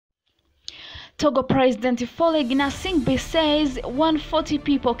Togo President Faure Gnassingbe says 140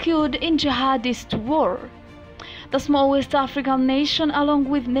 people killed in jihadist war. The small West African nation, along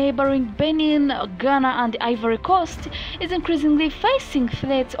with neighboring Benin, Ghana and Ivory Coast, is increasingly facing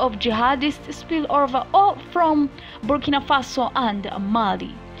threats of jihadist spillover from Burkina Faso and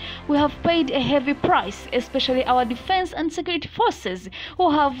Mali. We have paid a heavy price, especially our defense and security forces,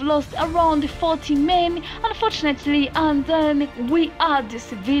 who have lost around 40 men, unfortunately, and then we add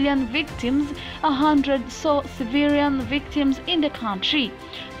civilian victims, 100 civilian victims in the country.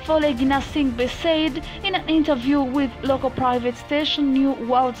 Faure Gnassingbe said in an interview with local private station New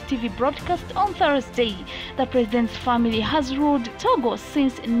World TV broadcast on Thursday. The president's family has ruled Togo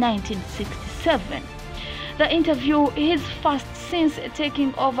since 1967. The interview, his first since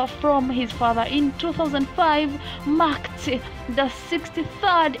taking over from his father in 2005, marked the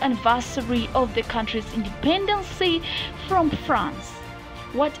 63rd anniversary of the country's independence from France.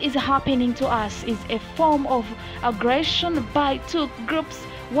 What is happening to us is a form of aggression by two groups.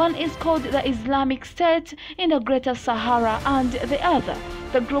 One is called the Islamic State in the Greater Sahara, and the other,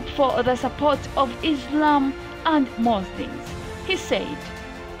 the Group for the Support of Islam and Muslims, he said.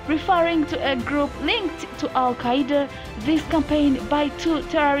 Referring to a group linked to Al-Qaeda, this campaign by two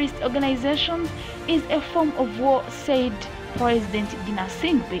terrorist organizations is a form of war, said President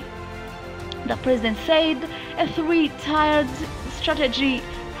Gnassingbe. The president said a three-tiered strategy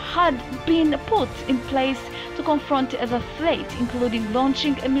had been put in place to confront the threat, including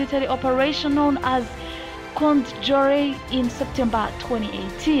launching a military operation known as Condjore in September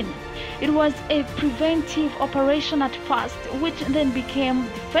 2018. It was a preventive operation at first, which then became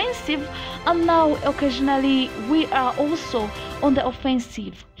defensive, and now occasionally we are also on the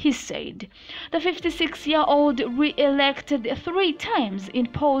offensive, he said. The 56-year-old, re-elected 3 times in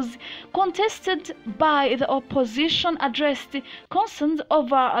polls contested by the opposition, addressed concerns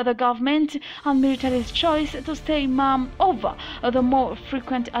over the government and military's choice to stay mum over the more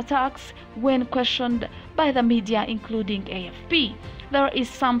frequent attacks when questioned by the media, including AFP. There is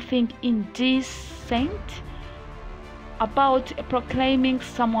something indecent about proclaiming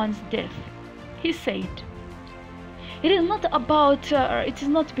someone's death, he said. It is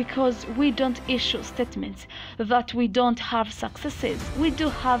not because we don't issue statements that we don't have successes. We do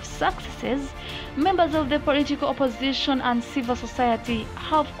have successes. Members of the political opposition and civil society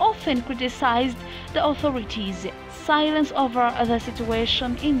have often criticized the authorities' silence over the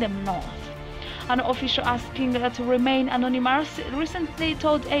situation in the north. An official asking to remain anonymous recently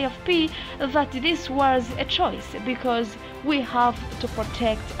told AFP that this was a choice because we have to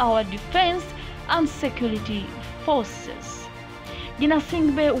protect our defense and security forces.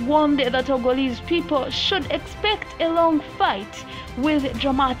 Gnassingbe warned the Togolese people should expect a long fight with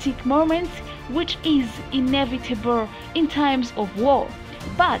dramatic moments, which is inevitable in times of war.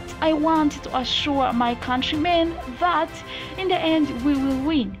 But I want to assure my countrymen that in the end we will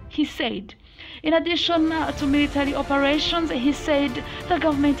win, he said. In addition to military operations, he said the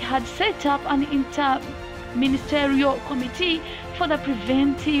government had set up an inter-ministerial committee for the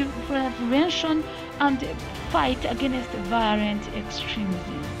prevention and fight against violent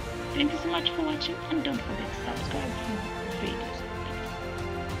extremism. Thank you so much for watching, and don't forget to subscribe for videos.